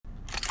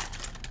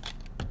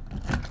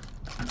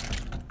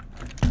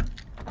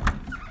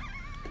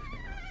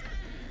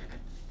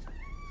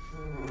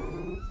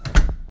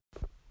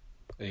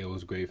Hey,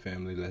 what's great,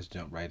 family? Let's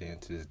jump right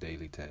into this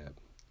daily tab.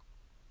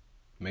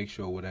 Make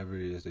sure whatever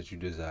it is that you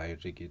desire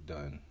to get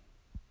done,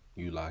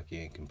 you lock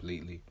in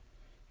completely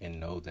and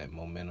know that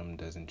momentum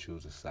doesn't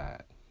choose a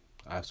side.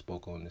 I've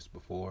spoke on this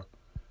before,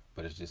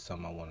 but it's just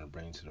something I want to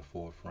bring to the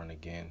forefront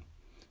again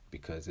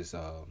because it's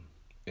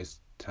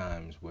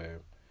times where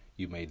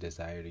you may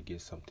desire to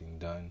get something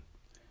done,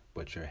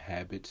 but your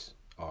habits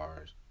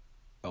are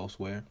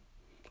elsewhere,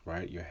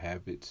 right? Your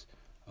habits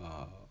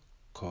uh,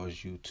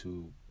 cause you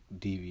to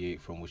deviate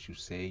from what you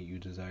say you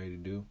desire to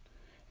do.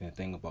 And the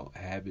thing about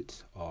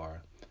habits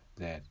are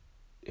that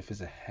if it's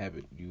a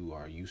habit, you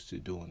are used to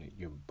doing it.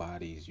 Your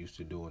body is used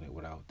to doing it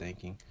without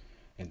thinking.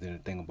 And then the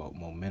thing about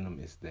momentum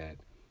is that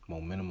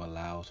momentum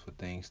allows for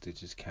things to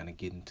just kind of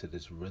get into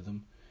this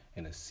rhythm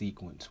and a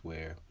sequence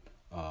where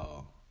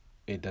uh,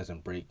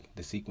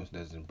 the sequence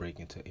doesn't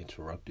break into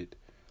interrupted,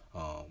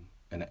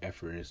 and the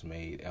effort is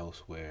made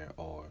elsewhere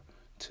or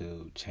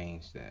to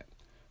change that.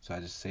 So I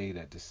just say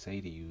that to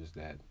say to you is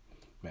that,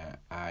 man,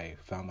 I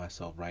found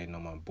myself writing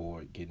on my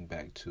board, getting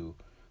back to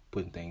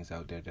putting things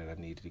out there that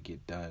I needed to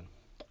get done.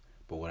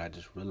 But what I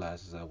just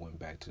realized as I went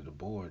back to the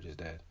board is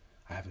that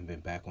I haven't been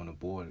back on the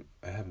board.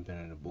 I haven't been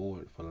on the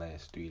board for the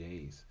last 3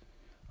 days.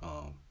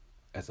 Um,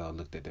 as I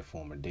looked at that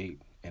former date,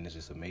 and it's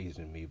just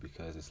amazing to me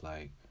because it's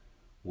like,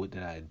 what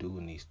did I do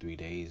in these 3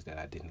 days that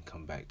I didn't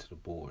come back to the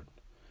board?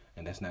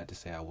 And that's not to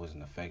say I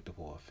wasn't effective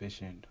or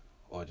efficient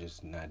or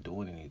just not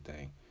doing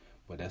anything,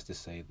 but that's to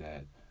say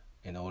that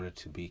in order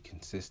to be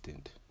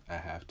consistent, I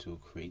have to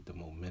create the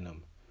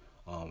momentum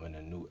in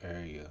a new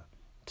area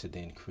to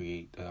then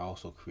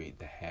also create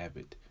the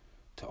habit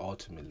to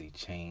ultimately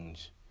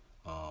change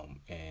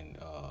and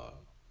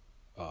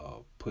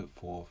put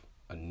forth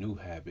a new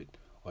habit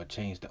or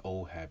change the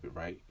old habit,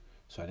 right?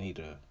 So I need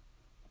to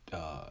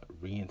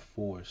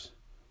reinforce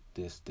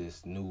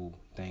this new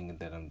thing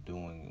that I'm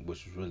doing,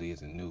 which really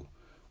isn't new,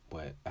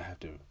 but I have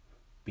to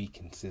be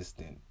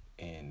consistent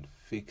in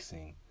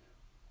fixing.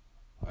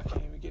 I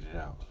can't even get it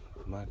out.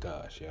 My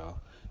gosh,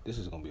 y'all. This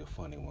is going to be a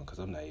funny one because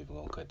I'm not even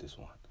going to cut this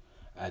one.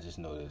 I just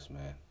know this,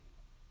 man.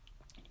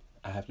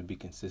 I have to be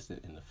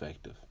consistent and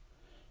effective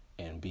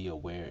and be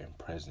aware and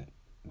present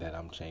that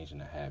I'm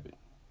changing a habit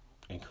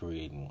and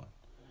creating one.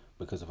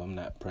 Because if I'm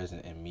not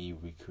present in me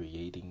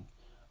recreating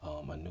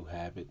a new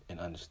habit and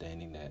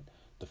understanding that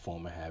the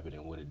former habit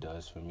and what it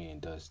does for me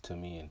and does to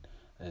me and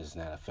is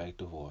not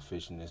effective or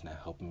efficient, is not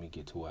helping me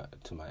get to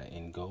my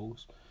end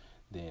goals,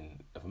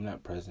 then if I'm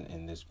not present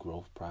in this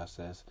growth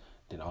process,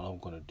 then all I'm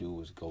going to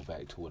do is go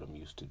back to what I'm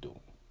used to doing.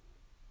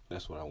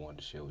 That's what I wanted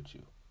to share with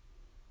you.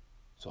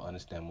 So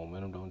understand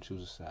momentum don't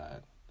choose a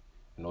side.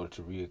 In order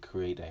to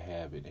recreate a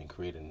habit and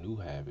create a new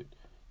habit,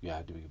 you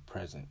have to be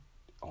present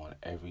on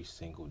every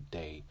single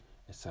day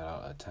and set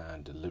out a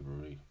time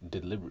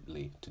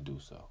deliberately to do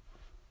so.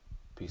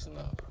 Peace and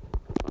love.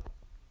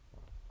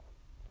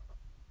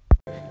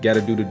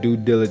 Gotta do the due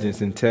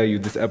diligence and tell you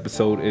this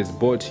episode is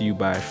brought to you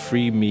by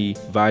Free Me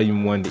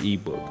Volume 1, the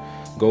ebook.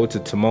 Go to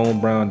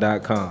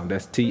TimoneBrown.com,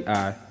 that's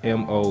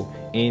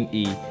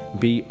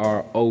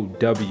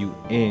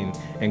TIMONEBROWN,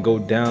 and go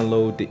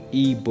download the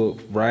ebook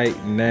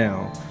right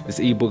now. This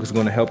ebook is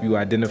going to help you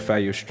identify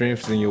your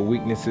strengths and your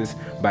weaknesses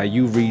by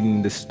you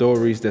reading the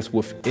stories that's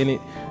within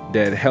it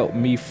that helped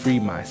me free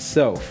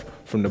myself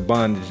from the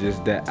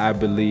bondages that I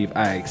believe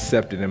I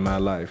accepted in my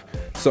life.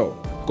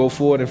 So go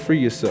forward and free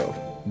yourself.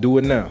 Do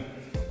it now.